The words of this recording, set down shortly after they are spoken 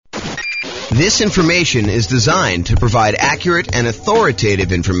This information is designed to provide accurate and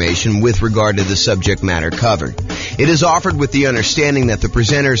authoritative information with regard to the subject matter covered. It is offered with the understanding that the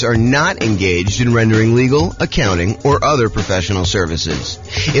presenters are not engaged in rendering legal, accounting, or other professional services.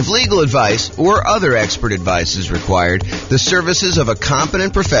 If legal advice or other expert advice is required, the services of a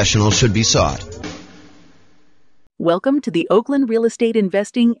competent professional should be sought. Welcome to the Oakland Real Estate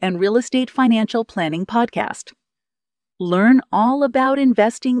Investing and Real Estate Financial Planning Podcast. Learn all about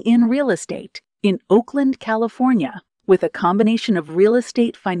investing in real estate in Oakland, California, with a combination of real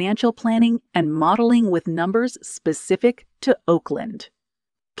estate financial planning and modeling with numbers specific to Oakland.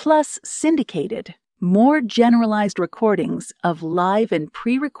 Plus syndicated, more generalized recordings of live and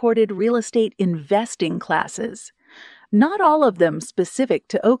pre-recorded real estate investing classes. Not all of them specific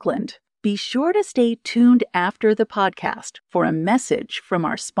to Oakland. Be sure to stay tuned after the podcast for a message from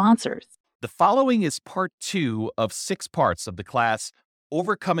our sponsors. The following is part 2 of 6 parts of the class,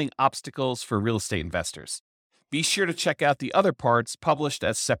 Overcoming Obstacles for Real Estate Investors. Be sure to check out the other parts published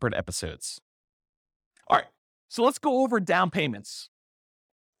as separate episodes. All right, so let's go over down payments.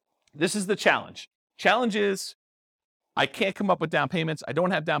 This is the challenge. Challenge is, I can't come up with down payments. I don't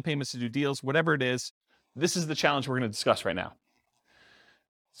have down payments to do deals, whatever it is. This is the challenge we're going to discuss right now.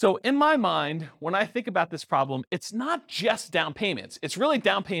 So in my mind, when I think about this problem, it's not just down payments. It's really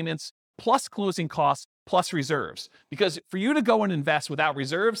down payments plus closing costs, plus reserves. Because for you to go and invest without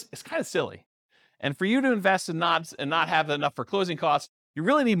reserves, it's kind of silly. And for you to invest and not have enough for closing costs, you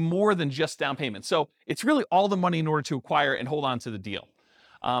really need more than just down payment. So it's really all the money in order to acquire and hold on to the deal.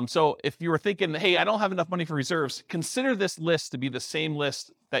 So if you were thinking, hey, I don't have enough money for reserves, consider this list to be the same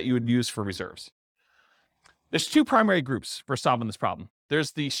list that you would use for reserves. There's 2 primary groups for solving this problem.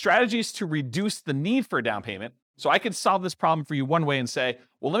 There's the strategies to reduce the need for a down payment. So I could solve this problem for you one way and say,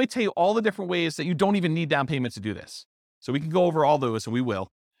 well, let me tell you all the different ways that you don't even need down payment to do this. So we can go over all those, and we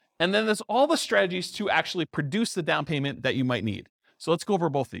will. And then there's all the strategies to actually produce the down payment that you might need. So let's go over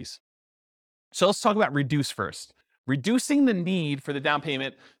both these. So let's talk about reduce first. Reducing the need for the down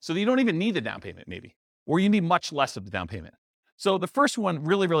payment so that you don't even need the down payment maybe, or you need much less of the down payment. So the first one,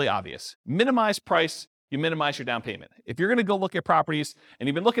 really, really obvious. Minimize price. You minimize your down payment. If you're going to go look at properties and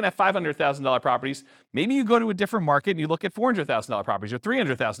you've been looking at $500,000 properties, maybe you go to a different market and you look at $400,000 properties or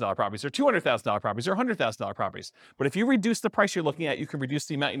 $300,000 properties or $200,000 properties or $100,000 properties. But if you reduce the price you're looking at, you can reduce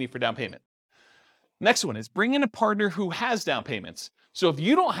the amount you need for down payment. Next one is bring in a partner who has down payments. So if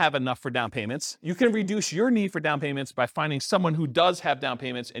you don't have enough for down payments, you can reduce your need for down payments by finding someone who does have down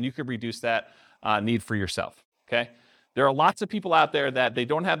payments, and you can reduce that need for yourself, okay? There are lots of people out there that they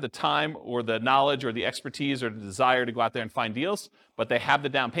don't have the time or the knowledge or the expertise or the desire to go out there and find deals, but they have the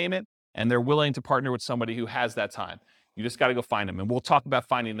down payment and they're willing to partner with somebody who has that time. You just got to go find them. And we'll talk about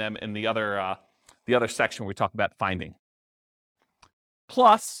finding them in the other section where we talk about finding.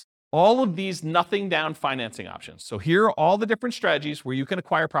 Plus, all of these nothing down financing options. So here are all the different strategies where you can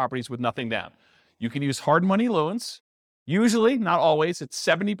acquire properties with nothing down. You can use hard money loans. Usually, not always, it's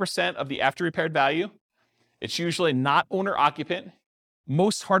 70% of the after repaired value. It's usually not owner-occupant.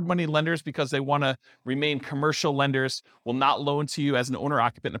 Most hard money lenders, because they want to remain commercial lenders, will not loan to you as an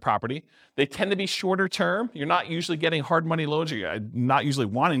owner-occupant in the property. They tend to be shorter term. You're not usually getting hard money loans, or you're not usually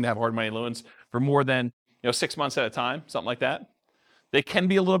wanting to have hard money loans for more than 6 months at a time, something like that. They can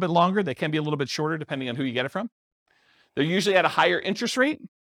be a little bit longer. They can be a little bit shorter, depending on who you get it from. They're usually at a higher interest rate,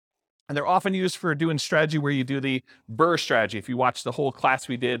 and they're often used for doing strategy where you do the BRRRR strategy. If you watch the whole class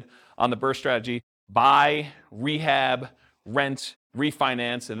we did on the BRRRR strategy, buy, rehab, rent,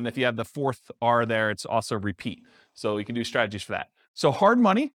 refinance, and then if you have the 4th R there, it's also repeat. So you can do strategies for that. So hard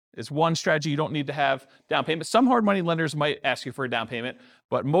money is one strategy you don't need to have down payment. Some hard money lenders might ask you for a down payment,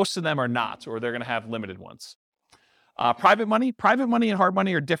 but most of them are not, or they're going to have limited ones. Private money and hard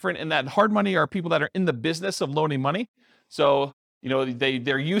money are different in that hard money are people that are in the business of loaning money. So,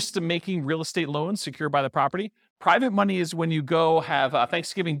 they're used to making real estate loans secured by the property. Private money is when you go have a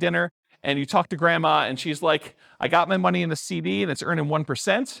Thanksgiving dinner and you talk to grandma and she's like, I got my money in the CD and it's earning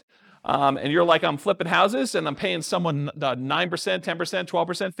 1%. And you're like, I'm flipping houses and I'm paying someone 9%, 10%,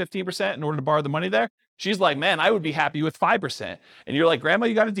 12%, 15% in order to borrow the money there. She's like, man, I would be happy with 5%. And you're like, grandma,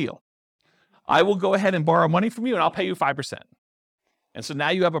 you got a deal. I will go ahead and borrow money from you and I'll pay you 5%. And so now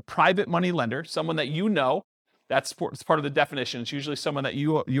you have a private money lender, someone that you know. That's part of the definition. It's usually someone that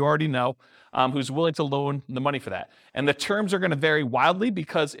you already know who's willing to loan the money for that. And the terms are going to vary wildly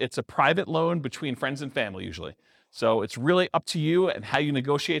because it's a private loan between friends and family usually. So it's really up to you and how you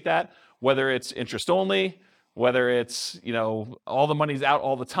negotiate that, whether it's interest only, whether it's, all the money's out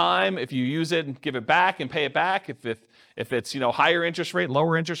all the time. If you use it and give it back and pay it back, if it's, higher interest rate,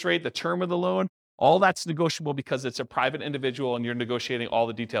 lower interest rate, the term of the loan, all that's negotiable because it's a private individual and you're negotiating all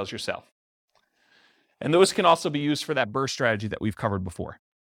the details yourself. And those can also be used for that burst strategy that we've covered before.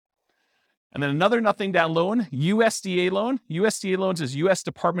 And then another nothing down loan, USDA loan. USDA loans is U.S.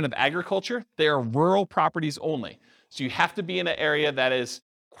 Department of Agriculture. They are rural properties only. So you have to be in an area that is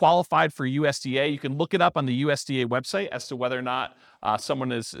qualified for USDA. You can look it up on the USDA website as to whether or not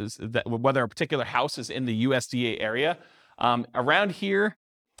whether a particular house is in the USDA area. Around here,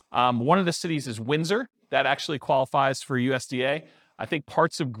 one of the cities is Windsor. That actually qualifies for USDA. I think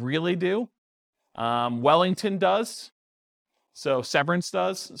parts of Greeley do. Wellington does. So Severance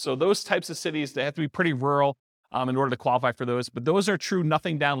does. So those types of cities, they have to be pretty rural in order to qualify for those. But those are true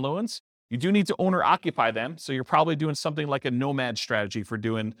nothing down loans. You do need to own or occupy them. So you're probably doing something like a nomad strategy for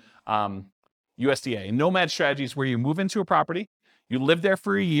doing USDA. A nomad strategy is where you move into a property, you live there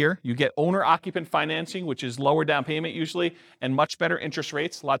for a year, you get owner occupant financing, which is lower down payment usually, and much better interest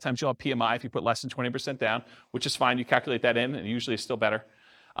rates. A lot of times you'll have PMI if you put less than 20% down, which is fine. You calculate that in, and usually it's still better.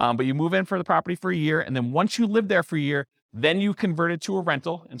 But you move in for the property for a year, and then once you live there for a year, then you convert it to a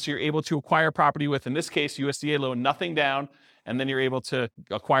rental, and so you're able to acquire property with, in this case, USDA loan, nothing down, and then you're able to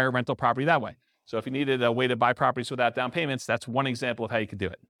acquire rental property that way. So if you needed a way to buy properties without down payments, that's one example of how you could do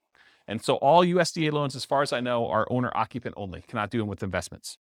it. And so all USDA loans, as far as I know, are owner-occupant only, cannot do them with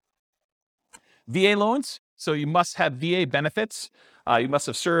investments. VA loans, so you must have VA benefits. You must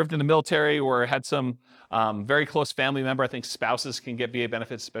have served in the military or had some very close family member. I think spouses can get VA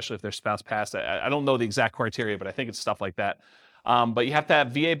benefits, especially if their spouse passed. I don't know the exact criteria, but I think it's stuff like that. But you have to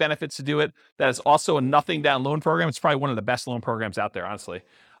have VA benefits to do it. That is also a nothing down loan program. It's probably one of the best loan programs out there, honestly.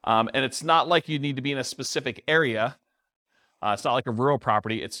 And it's not like you need to be in a specific area. It's not like a rural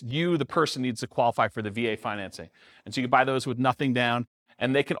property. It's you, the person, needs to qualify for the VA financing. And so you can buy those with nothing down.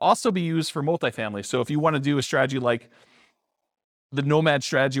 And they can also be used for multifamily. So if you want to do a strategy like the nomad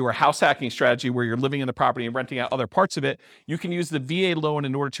strategy or house hacking strategy where you're living in the property and renting out other parts of it, you can use the VA loan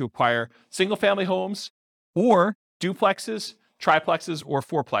in order to acquire single family homes or duplexes, triplexes, or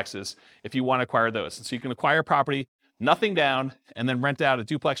fourplexes if you want to acquire those. And so you can acquire property, nothing down, and then rent out a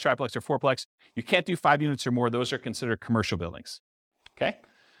duplex, triplex, or fourplex. You can't do 5 units or more. Those are considered commercial buildings. Okay?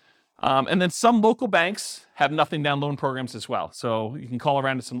 And then some local banks have nothing down loan programs as well. So you can call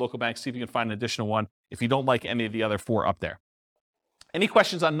around to some local banks, see if you can find an additional one if you don't like any of the other 4 up there. Any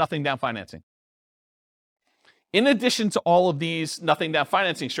questions on nothing down financing? In addition to all of these nothing down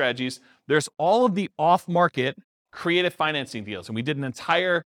financing strategies, there's all of the off-market creative financing deals. And we did an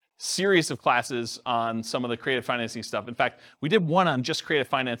entire series of classes on some of the creative financing stuff. In fact, we did one on just creative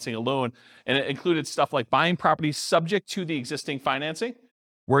financing alone, and it included stuff like buying properties subject to the existing financing,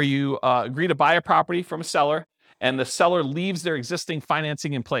 where you agree to buy a property from a seller, and the seller leaves their existing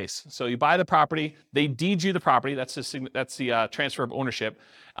financing in place. So you buy the property, they deed you the property, that's the transfer of ownership.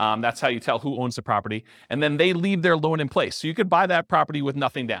 That's how you tell who owns the property. And then they leave their loan in place. So you could buy that property with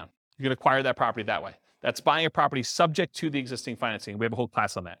nothing down. You can acquire that property that way. That's buying a property subject to the existing financing. We have a whole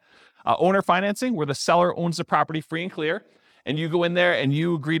class on that. Owner financing, where the seller owns the property free and clear, and you go in there and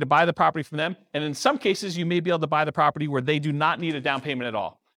you agree to buy the property from them. And in some cases, you may be able to buy the property where they do not need a down payment at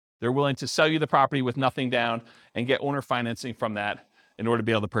all. They're willing to sell you the property with nothing down and get owner financing from that in order to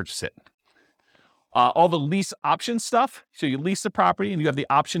be able to purchase it. All the lease option stuff, so you lease the property and you have the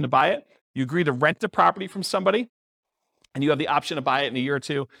option to buy it. You agree to rent the property from somebody, and you have the option to buy it in a year or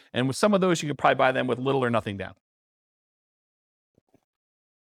two. And with some of those, you could probably buy them with little or nothing down.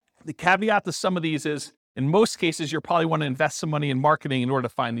 The caveat to some of these is, in most cases, you'll probably want to invest some money in marketing in order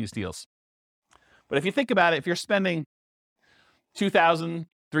to find these deals. But if you think about it, if you're spending $2,000,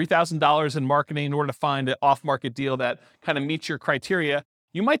 $3,000 in marketing in order to find an off-market deal that kind of meets your criteria,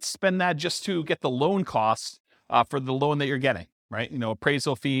 you might spend that just to get the loan costs for the loan that you're getting, right?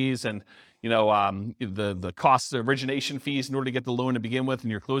 Appraisal fees and, the cost of origination fees in order to get the loan to begin with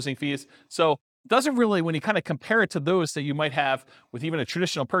and your closing fees. So it doesn't really, when you kind of compare it to those that you might have with even a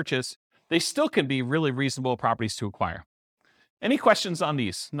traditional purchase, they still can be really reasonable properties to acquire. Any questions on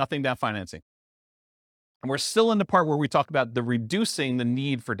these? Nothing down financing. And we're still in the part where we talk about the reducing the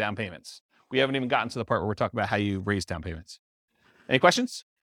need for down payments. We haven't even gotten to the part where we're talking about how you raise down payments. Any questions?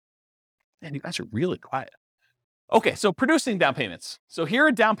 Man, you guys are really quiet. Okay, so producing down payments. So here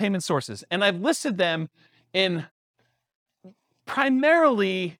are down payment sources, and I've listed them in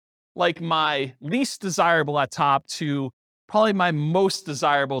primarily like my least desirable at top to probably my most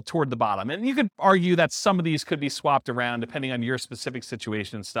desirable toward the bottom. And you could argue that some of these could be swapped around depending on your specific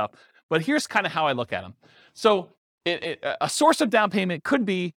situation and stuff. But here's kind of how I look at them. So a source of down payment could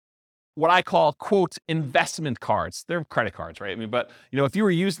be what I call, quote, investment cards. They're credit cards, right? But, if you were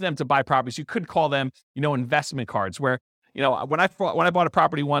using them to buy properties, you could call them, investment cards where, when I bought a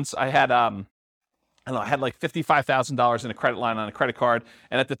property once, I had I don't know, I had like $55,000 in a credit line on a credit card.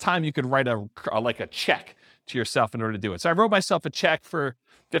 And at the time you could write like a check to yourself in order to do it. So I wrote myself a check for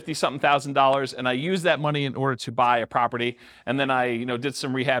 $50-something thousand, and I used that money in order to buy a property. And then I, did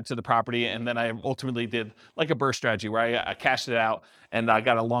some rehab to the property. And then I ultimately did like a burst strategy where I cashed it out and I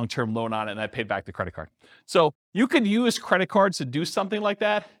got a long-term loan on it and I paid back the credit card. So you could use credit cards to do something like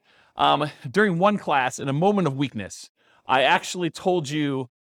that. During one class, in a moment of weakness, I actually told you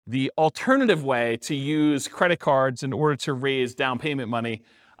the alternative way to use credit cards in order to raise down payment money,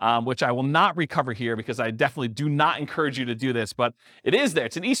 which I will not recover here because I definitely do not encourage you to do this, but it is there.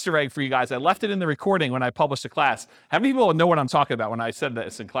 It's an Easter egg for you guys. I left it in the recording when I published the class. How many people know what I'm talking about when I said that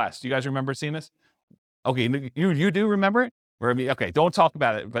it's in class? Do you guys remember seeing this? Okay, you do remember it? Okay, don't talk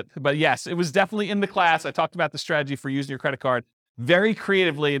about it, but yes, it was definitely in the class. I talked about the strategy for using your credit card very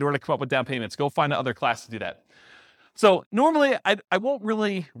creatively in order to come up with down payments. Go find another class to do that. So normally, I won't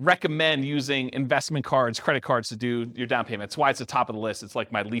really recommend using investment cards, credit cards to do your down payment. That's why it's the top of the list. It's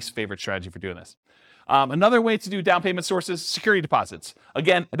like my least favorite strategy for doing this. Another way to do down payment sources, security deposits.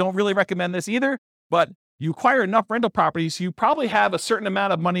 Again, I don't really recommend this either, but you acquire enough rental properties, you probably have a certain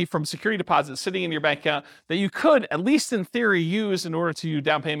amount of money from security deposits sitting in your bank account that you could, at least in theory, use in order to do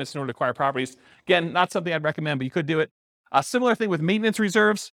down payments in order to acquire properties. Again, not something I'd recommend, but you could do it. A similar thing with maintenance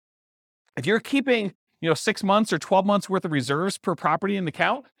reserves. If you're keeping 6 months or 12 months worth of reserves per property in the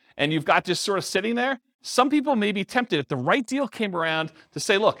account, and you've got just sort of sitting there, some people may be tempted if the right deal came around to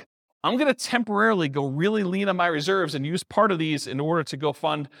say, look, I'm going to temporarily go really lean on my reserves and use part of these in order to go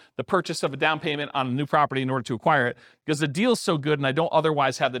fund the purchase of a down payment on a new property in order to acquire it because the deal's so good and I don't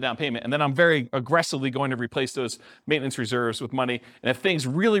otherwise have the down payment. And then I'm very aggressively going to replace those maintenance reserves with money. And if things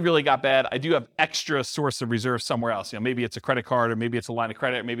really, really got bad, I do have extra source of reserves somewhere else. Maybe it's a credit card or maybe it's a line of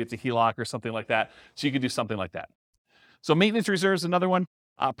credit, or maybe it's a HELOC or something like that. So you could do something like that. So maintenance reserves, another one.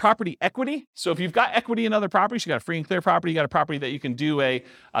 Property equity. So if you've got equity in other properties, you got a free and clear property, you got a property that you can do a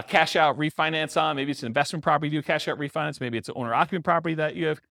cash out refinance on. Maybe it's an investment property you do a cash out refinance. Maybe it's an owner occupant property that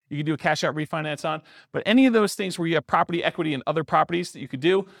you can do a cash out refinance on. But any of those things where you have property equity in other properties that you could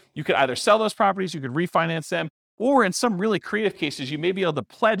do, you could either sell those properties, you could refinance them, or in some really creative cases, you may be able to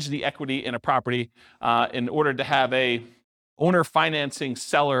pledge the equity in a property in order to have a owner financing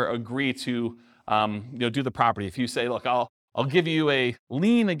seller agree to do the property. If you say, look, I'll give you a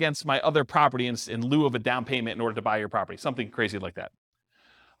lien against my other property in lieu of a down payment in order to buy your property, something crazy like that.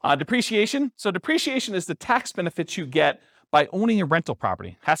 Depreciation. So depreciation is the tax benefits you get by owning a rental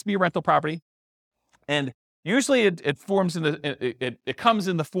property. It has to be a rental property. And usually it comes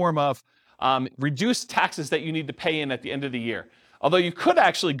in the form of reduced taxes that you need to pay in at the end of the year. Although you could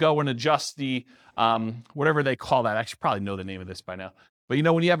actually go and adjust the, whatever they call that. I actually probably know the name of this by now. But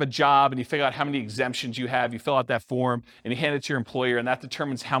when you have a job and you figure out how many exemptions you have, you fill out that form and you hand it to your employer, and that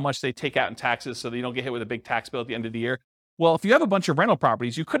determines how much they take out in taxes so that you don't get hit with a big tax bill at the end of the year. Well, if you have a bunch of rental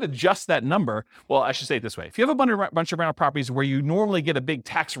properties, you could adjust that number. Well, I should say it this way. If you have a bunch of rental properties where you normally get a big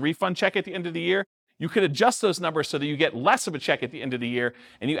tax refund check at the end of the year, you could adjust those numbers so that you get less of a check at the end of the year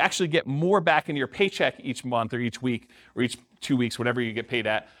and you actually get more back in your paycheck each month or each week or each 2 weeks, whatever you get paid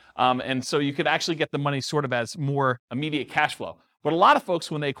at. And so you could actually get the money sort of as more immediate cash flow. But a lot of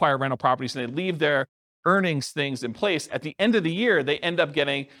folks, when they acquire rental properties and they leave their earnings things in place, at the end of the year, they end up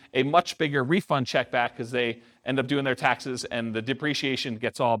getting a much bigger refund check back because they end up doing their taxes and the depreciation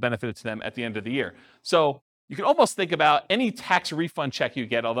gets all benefited to them at the end of the year. So you can almost think about any tax refund check you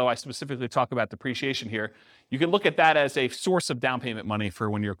get, although I specifically talk about depreciation here, you can look at that as a source of down payment money for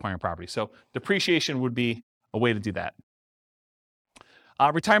when you're acquiring property. So depreciation would be a way to do that.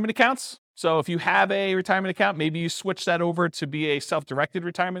 Retirement accounts. So if you have a retirement account, maybe you switch that over to be a self-directed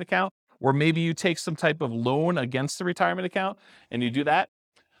retirement account, or maybe you take some type of loan against the retirement account and you do that.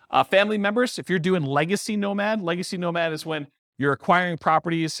 Family members, if you're doing legacy nomad is when you're acquiring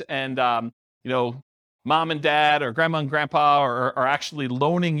properties and, mom and dad or grandma and grandpa are actually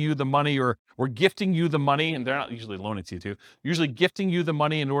loaning you the money or gifting you the money, and they're not usually loaning to you too, usually gifting you the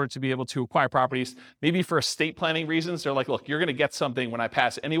money in order to be able to acquire properties. Maybe for estate planning reasons, they're like, look, you're going to get something when I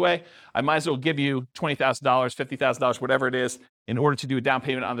pass anyway. I might as well give you $20,000, $50,000, whatever it is, in order to do a down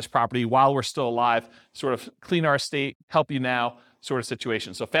payment on this property while we're still alive, sort of clean our estate, help you now sort of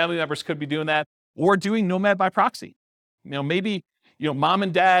situation. So family members could be doing that or doing nomad by proxy. Maybe mom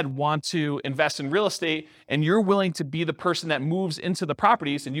and dad want to invest in real estate and you're willing to be the person that moves into the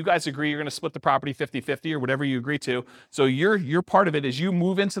properties and you guys agree you're going to split the property 50-50 or whatever you agree to. So you're part of it as you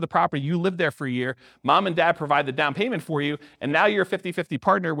move into the property, you live there for a year, mom and dad provide the down payment for you, and now you're a 50-50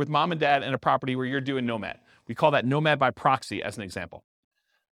 partner with mom and dad in a property where you're doing nomad. We call that nomad by proxy as an example.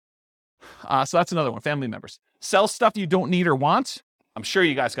 So that's another one, family members. Sell stuff you don't need or want. I'm sure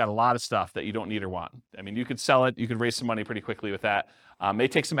you guys got a lot of stuff that you don't need or want. I mean, you could sell it, you could raise some money pretty quickly with that. May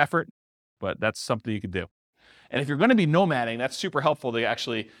take some effort, but that's something you could do. And if you're going to be nomading, that's super helpful to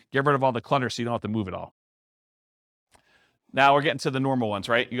actually get rid of all the clutter so you don't have to move it all. Now we're getting to the normal ones,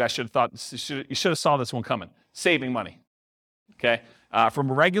 right? You guys should have saw this one coming. Saving money, okay? From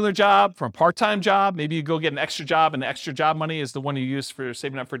a regular job, from a part-time job, maybe you go get an extra job, and the extra job money is the one you use for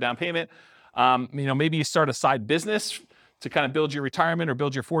saving up for down payment. Maybe you start a side business to kind of build your retirement or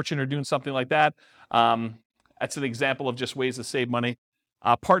build your fortune or doing something like that. That's an example of just ways to save money.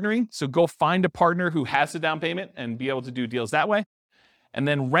 Partnering, so go find a partner who has the down payment and be able to do deals that way. And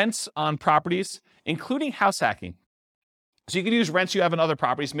then rents on properties, including house hacking. So you can use rents you have in other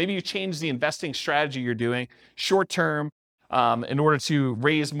properties. Maybe you change the investing strategy you're doing short term in order to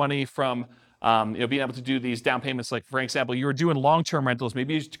raise money from being able to do these down payments. Like, for example, you were doing long-term rentals.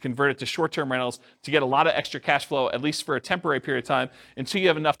 Maybe you convert it to short-term rentals to get a lot of extra cash flow, at least for a temporary period of time, until you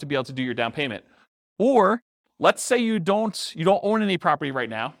have enough to be able to do your down payment. Or let's say you don't own any property right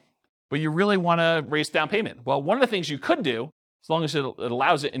now, but you really want to raise down payment. Well, one of the things you could do, as long as it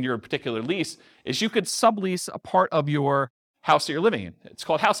allows it in your particular lease, is you could sublease a part of your house that you're living in. It's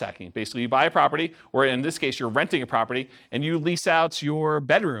called house hacking. Basically, you buy a property, or in this case, you're renting a property, and you lease out your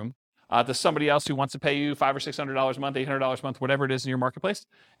bedroom to somebody else who wants to pay you $500 or $600 a month, $800 a month, whatever it is in your marketplace,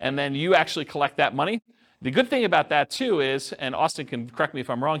 and then you actually collect that money. The good thing about that too is, and Austin can correct me if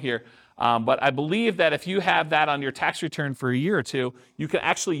I'm wrong here, but I believe that if you have that on your tax return for a year or two, you can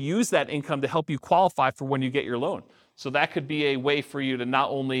actually use that income to help you qualify for when you get your loan. So that could be a way for you to not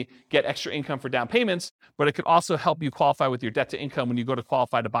only get extra income for down payments, but it could also help you qualify with your debt to income when you go to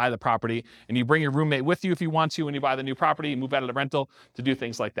qualify to buy the property, and you bring your roommate with you if you want to when you buy the new property, you move out of the rental to do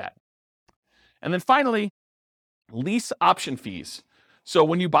things like that. And then finally, lease option fees. So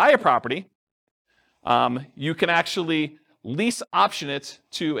when you buy a property, you can actually lease option it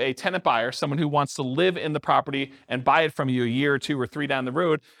to a tenant buyer, someone who wants to live in the property and buy it from you a year or 2 or 3 down the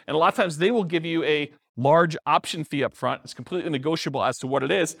road. And a lot of times they will give you a large option fee up front. It's completely negotiable as to what it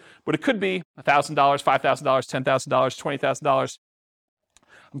is, but it could be $1,000, $5,000, $10,000, $20,000.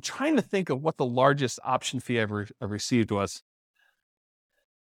 I'm trying to think of what the largest option fee I ever received was.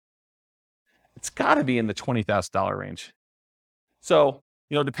 It's got to be in the $20,000 range. So,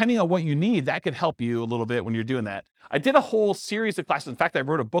 depending on what you need, that could help you a little bit when you're doing that. I did a whole series of classes. In fact, I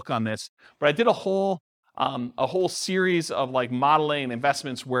wrote a book on this, but I did a whole series of like modeling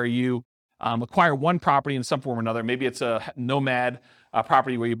investments where you acquire one property in some form or another. Maybe it's a nomad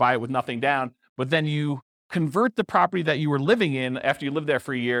property where you buy it with nothing down, but then you convert the property that you were living in after you lived there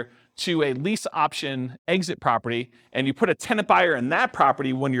for a year to a lease option exit property, and you put a tenant buyer in that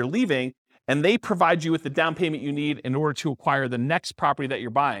property when you're leaving, and they provide you with the down payment you need in order to acquire the next property that you're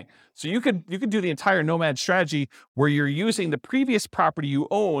buying. So you could do the entire nomad strategy where you're using the previous property you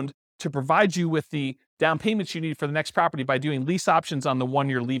owned to provide you with the down payments you need for the next property by doing lease options on the one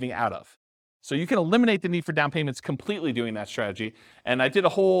you're leaving out of. So you can eliminate the need for down payments completely doing that strategy. And I did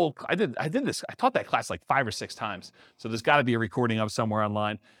this, I taught that class like 5 or 6 times. So there's got to be a recording of somewhere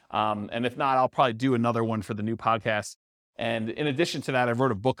online. And if not, I'll probably do another one for the new podcast. And in addition to that, I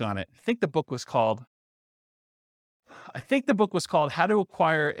wrote a book on it. I think the book was called How to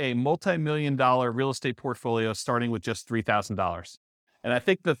Acquire a Multi-Million-Dollar Real Estate Portfolio Starting with Just $3,000. And I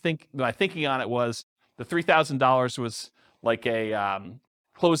think my thinking on it was the $3,000 was like a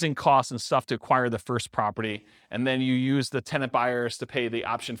closing costs and stuff to acquire the first property. And then you use the tenant buyers to pay the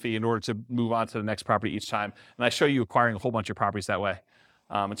option fee in order to move on to the next property each time. And I show you acquiring a whole bunch of properties that way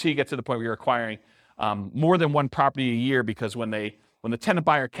until you get to the point where you're acquiring more than one property a year, because when the tenant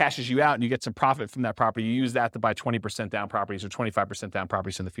buyer cashes you out and you get some profit from that property, you use that to buy 20% down properties or 25% down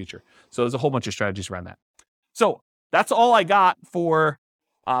properties in the future. So there's a whole bunch of strategies around that. So that's all I got for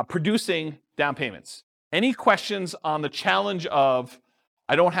producing down payments. Any questions on the challenge of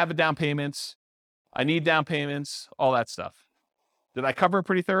I don't have a down payments, I need down payments, all that stuff? Did I cover it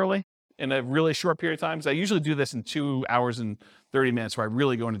pretty thoroughly in a really short period of time? Because I usually do this in 2 hours and 30 minutes where I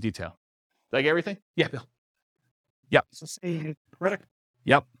really go into detail. Did I get everything? Yeah, Bill. Yep.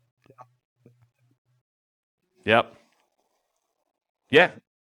 Yep. Yep. Yeah.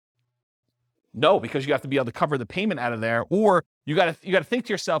 No, because you have to be able to cover the payment out of there, or you got to think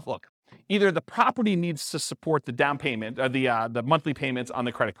to yourself, look, either the property needs to support the down payment or the monthly payments on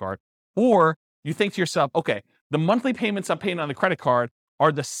the credit card, or you think to yourself, okay, the monthly payments I'm paying on the credit card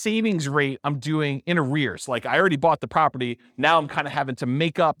are the savings rate I'm doing in arrears. Like I already bought the property. Now I'm kind of having to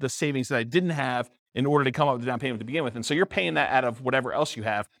make up the savings that I didn't have in order to come up with the down payment to begin with. And so you're paying that out of whatever else you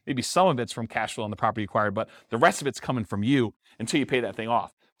have. Maybe some of it's from cash flow on the property acquired, but the rest of it's coming from you until you pay that thing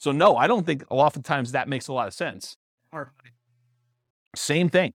off. So no, I don't think oftentimes that makes a lot of sense. Same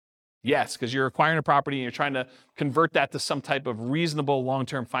thing. Yes, because you're acquiring a property and you're trying to convert that to some type of reasonable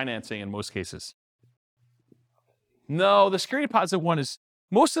long-term financing in most cases. No, the security deposit one is,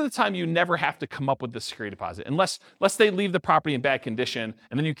 most of the time you never have to come up with the security deposit unless they leave the property in bad condition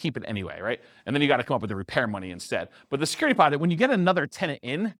and then you keep it anyway, right? And then you got to come up with the repair money instead. But the security deposit, when you get another tenant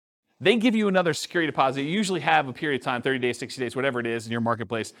in, they give you another security deposit. You usually have a period of time, 30 days, 60 days, whatever it is in your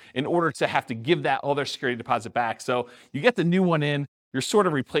marketplace, in order to have to give that other security deposit back. So you get the new one in, you're sort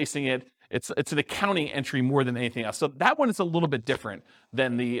of replacing it. It's an accounting entry more than anything else. So that one is a little bit different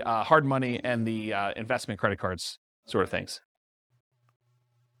than the hard money and the investment credit cards sort of things.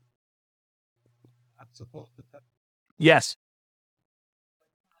 Yes.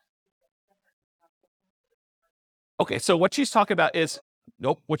 Okay, so what she's talking about is,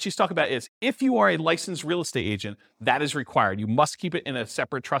 what she's talking about is if you are a licensed real estate agent, that is required. You must keep it in a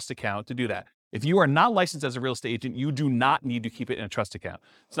separate trust account to do that. If you are not licensed as a real estate agent, you do not need to keep it in a trust account.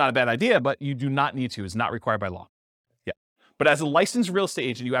 It's not a bad idea, but you do not need to. It's not required by law. Yeah. But as a licensed real estate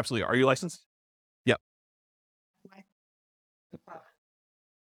agent, you absolutely are. Are you licensed? Yep.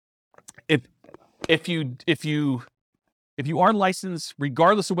 If you are licensed,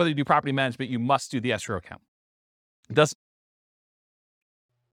 regardless of whether you do property management, you must do the escrow account.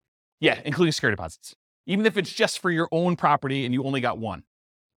 Yeah, including security deposits. Even if it's just for your own property and you only got one,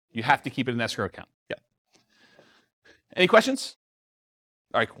 you have to keep it in an escrow account. Yeah. Any questions?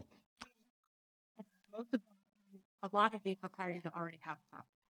 All right, cool. A lot of these require you to already have that.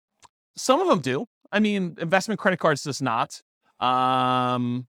 Some of them do. I mean, investment credit cards does not.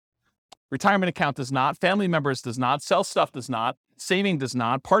 Retirement account does not. Family members does not. Sell stuff does not. Saving does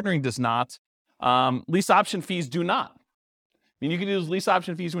not. Partnering does not. Lease option fees do not. I mean, you can use lease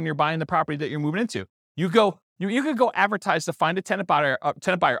option fees when you're buying the property that you're moving into. You could go advertise to find a tenant buyer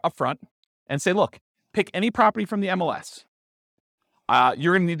up front and say, look, pick any property from the MLS.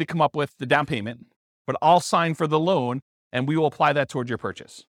 You're going to need to come up with the down payment, but I'll sign for the loan and we will apply that towards your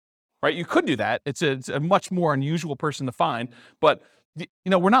purchase. Right? You could do that. It's a much more unusual person to find, but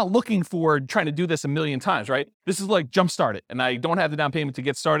we're not looking for trying to do this a million times, right? This is like jumpstart it, and I don't have the down payment to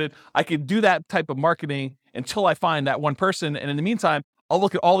get started. I could do that type of marketing until I find that one person, and in the meantime, I'll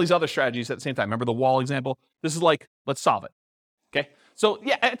look at all these other strategies at the same time. Remember the wall example? This is like, let's solve it, okay? So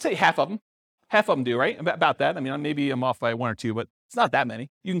yeah, I'd say half of them do, right? About that. I mean, maybe I'm off by one or two, but it's not that many.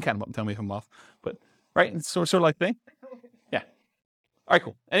 You can count them up and tell me if I'm off, but right? It's sort of like thing. Yeah. All right,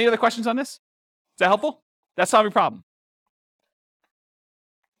 cool. Any other questions on this? Is that helpful? That's solving problem.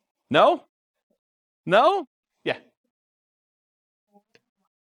 No? No? Yeah.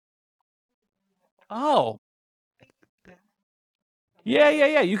 Oh.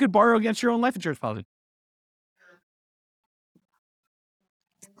 Yeah. You could borrow against your own life insurance policy.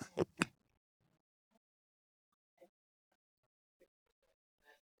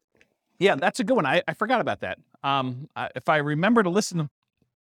 Yeah, that's a good one. I forgot about that. If I remember to listen to...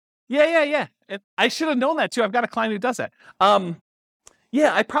 Yeah. I should have known that too. I've got a client who does that.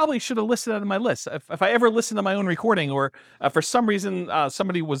 Yeah, I probably should have listed that on my list. If I ever listen to my own recording or for some reason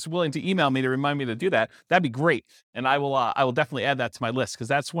somebody was willing to email me to remind me to do that, that'd be great. And I will definitely add that to my list because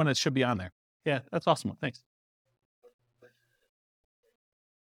that's when it should be on there. Yeah, that's awesome. Thanks.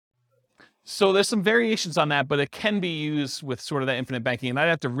 So there's some variations on that, but it can be used with sort of that infinite banking. And I'd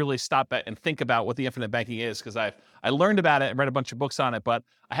have to really stop and think about what the infinite banking is because I learned about it and read a bunch of books on it, but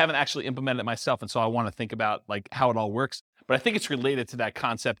I haven't actually implemented it myself. And so I want to think about like how it all works. But I think it's related to that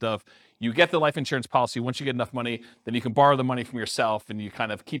concept of you get the life insurance policy. Once you get enough money, then you can borrow the money from yourself and you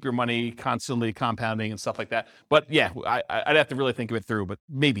kind of keep your money constantly compounding and stuff like that. But yeah, I'd have to really think of it through, but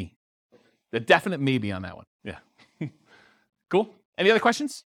maybe. The definite maybe on that one. Yeah. Cool. Any other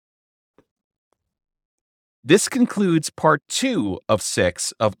questions? This concludes part 2 of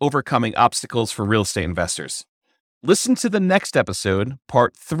 6 of Overcoming Obstacles for Real Estate Investors. Listen to the next episode,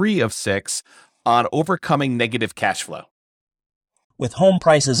 part 3 of 6, on overcoming negative cash flow. With home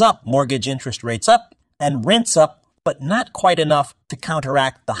prices up, mortgage interest rates up, and rents up, but not quite enough to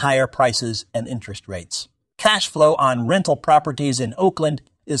counteract the higher prices and interest rates. Cash flow on rental properties in Oakland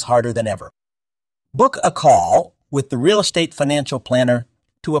is harder than ever. Book a call with the Real Estate Financial Planner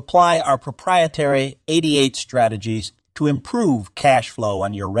to apply our proprietary 88 strategies to improve cash flow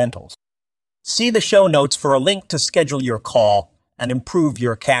on your rentals. See the show notes for a link to schedule your call and improve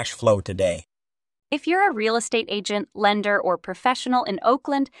your cash flow today. If you're a real estate agent, lender, or professional in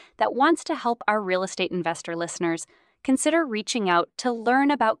Oakland that wants to help our real estate investor listeners, consider reaching out to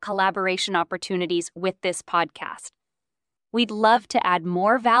learn about collaboration opportunities with this podcast. We'd love to add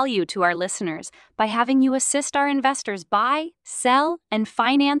more value to our listeners by having you assist our investors buy, sell, and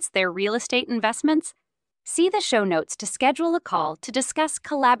finance their real estate investments See the show notes to schedule a call to discuss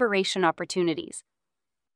collaboration opportunities.